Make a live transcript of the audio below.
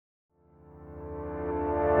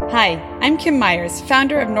Hi, I'm Kim Myers,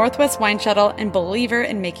 founder of Northwest Wine Shuttle and believer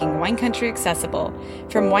in making wine country accessible.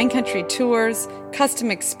 From wine country tours,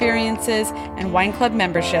 custom experiences, and wine club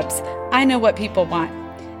memberships, I know what people want.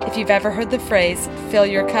 If you've ever heard the phrase, fill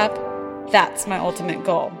your cup, that's my ultimate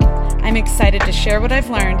goal. I'm excited to share what I've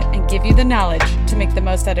learned and give you the knowledge to make the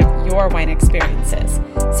most out of your wine experiences.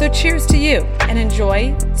 So cheers to you and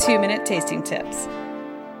enjoy 2-minute tasting tips.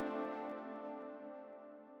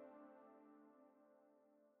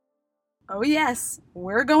 Oh yes,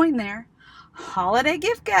 we're going there. Holiday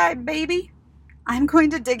gift guide, baby. I'm going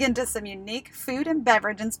to dig into some unique food and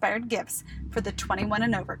beverage inspired gifts for the 21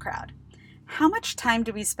 and over crowd. How much time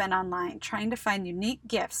do we spend online trying to find unique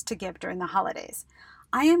gifts to give during the holidays?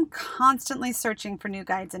 I am constantly searching for new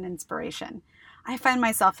guides and inspiration. I find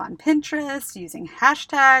myself on Pinterest using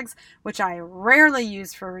hashtags, which I rarely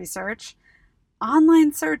use for research,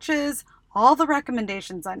 online searches, all the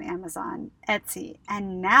recommendations on Amazon, Etsy,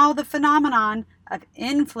 and now the phenomenon of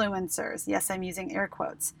influencers. Yes, I'm using air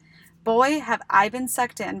quotes. Boy, have I been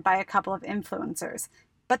sucked in by a couple of influencers,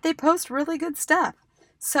 but they post really good stuff.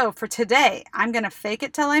 So for today, I'm going to fake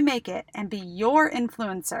it till I make it and be your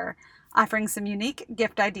influencer, offering some unique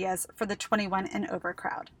gift ideas for the 21 and over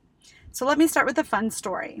crowd. So let me start with a fun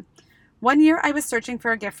story. One year I was searching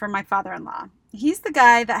for a gift for my father-in-law. He's the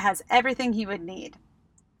guy that has everything he would need.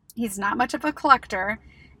 He's not much of a collector,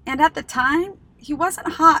 and at the time, he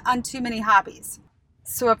wasn't hot on too many hobbies.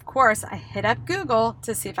 So of course, I hit up Google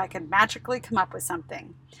to see if I could magically come up with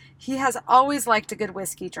something. He has always liked a good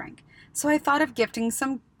whiskey drink, so I thought of gifting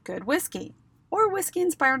some good whiskey. Or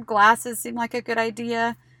whiskey-inspired glasses seemed like a good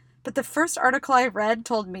idea, but the first article I read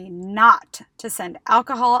told me not to send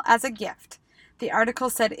alcohol as a gift. The article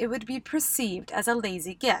said it would be perceived as a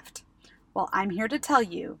lazy gift. Well, I'm here to tell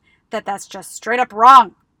you that that's just straight up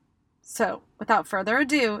wrong. So, without further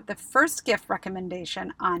ado, the first gift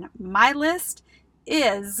recommendation on my list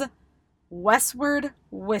is Westward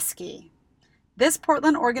Whiskey. This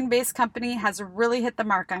Portland, Oregon-based company has really hit the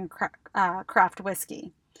mark on craft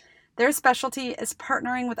whiskey. Their specialty is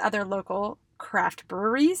partnering with other local craft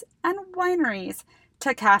breweries and wineries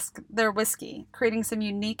to cask their whiskey, creating some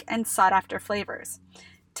unique and sought-after flavors.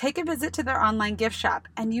 Take a visit to their online gift shop,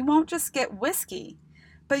 and you won't just get whiskey,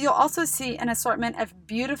 but you'll also see an assortment of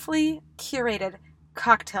beautifully curated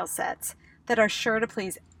cocktail sets that are sure to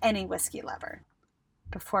please any whiskey lover.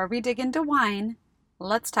 Before we dig into wine,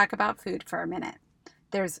 let's talk about food for a minute.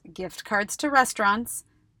 There's gift cards to restaurants.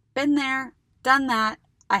 Been there, done that.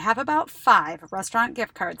 I have about 5 restaurant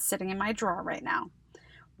gift cards sitting in my drawer right now.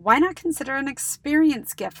 Why not consider an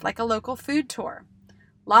experience gift like a local food tour?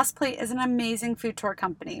 Lost Plate is an amazing food tour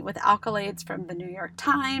company with accolades from the New York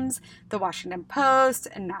Times, the Washington Post,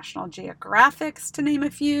 and National Geographic, to name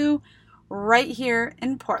a few, right here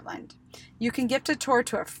in Portland. You can gift a tour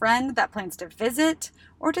to a friend that plans to visit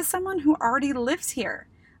or to someone who already lives here.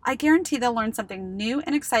 I guarantee they'll learn something new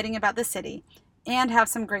and exciting about the city and have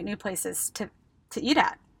some great new places to eat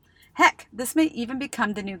at. Heck, this may even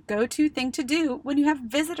become the new go-to thing to do when you have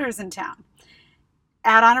visitors in town.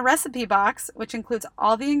 Add on a recipe box, which includes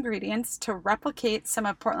all the ingredients to replicate some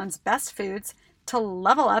of Portland's best foods to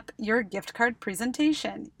level up your gift card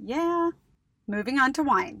presentation. Yeah. Moving on to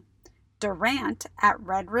wine. Durant at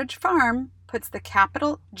Red Ridge Farm puts the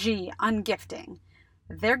capital G on gifting.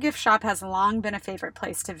 Their gift shop has long been a favorite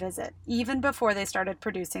place to visit, even before they started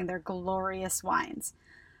producing their glorious wines.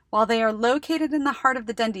 While they are located in the heart of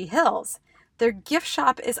the Dundee Hills, their gift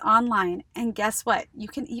shop is online, and guess what? You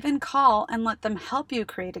can even call and let them help you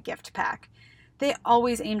create a gift pack. They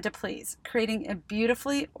always aim to please, creating a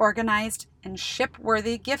beautifully organized and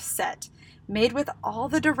ship-worthy gift set made with all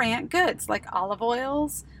the Durant goods like olive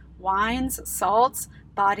oils, wines, salts,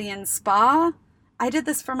 body and spa. I did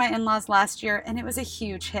this for my in-laws last year, and it was a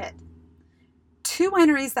huge hit. 2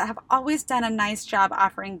 wineries that have always done a nice job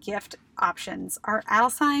offering gift options are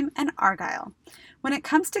Alsheim and Argyle. When it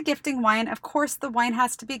comes to gifting wine, of course, the wine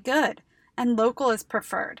has to be good, and local is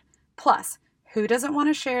preferred. Plus, who doesn't want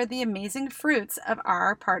to share the amazing fruits of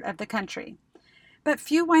our part of the country? But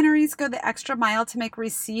few wineries go the extra mile to make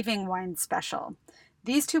receiving wine special.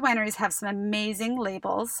 These 2 wineries have some amazing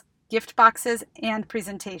labels, gift boxes, and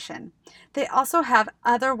presentation. They also have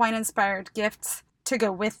other wine-inspired gifts to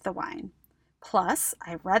go with the wine. Plus,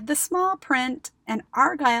 I read the small print, and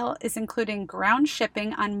Argyle is including ground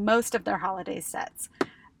shipping on most of their holiday sets.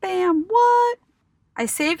 Bam, what? I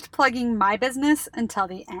saved plugging my business until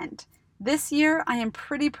the end. This year, I am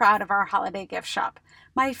pretty proud of our holiday gift shop.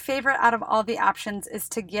 My favorite out of all the options is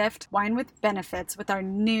to gift wine with benefits with our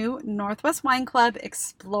new Northwest Wine Club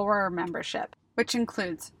Explorer membership, which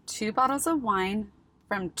includes 2 bottles of wine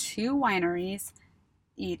from 2 wineries,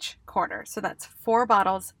 each quarter. So that's 4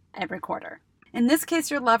 bottles every quarter. In this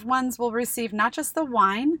case, your loved ones will receive not just the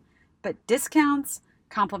wine, but discounts,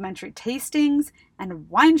 complimentary tastings, and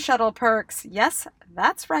wine shuttle perks. Yes,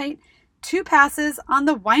 that's right. 2 passes on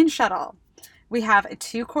the wine shuttle. We have a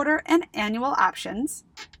 2-quarter and annual options.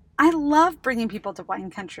 I love bringing people to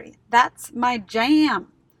wine country. That's my jam.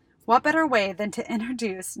 What better way than to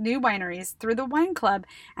introduce new wineries through the wine club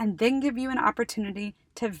and then give you an opportunity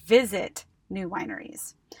to visit new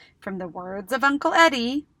wineries? From the words of Uncle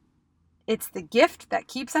Eddie, it's the gift that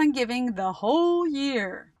keeps on giving the whole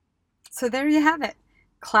year. So there you have it.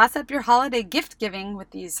 Class up your holiday gift giving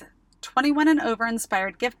with these 21 and over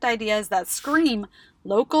inspired gift ideas that scream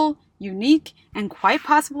local, unique, and quite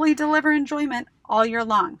possibly deliver enjoyment all year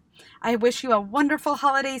long. I wish you a wonderful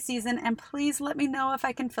holiday season, and please let me know if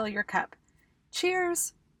I can fill your cup.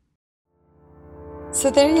 Cheers!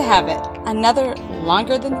 So there you have it, another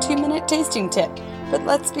longer than 2-minute tasting tip. But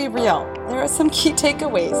let's be real, there are some key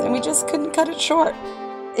takeaways and we just couldn't cut it short.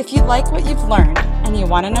 If you like what you've learned and you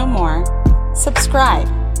want to know more, subscribe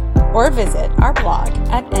or visit our blog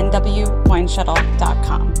at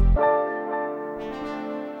nwwineshuttle.com.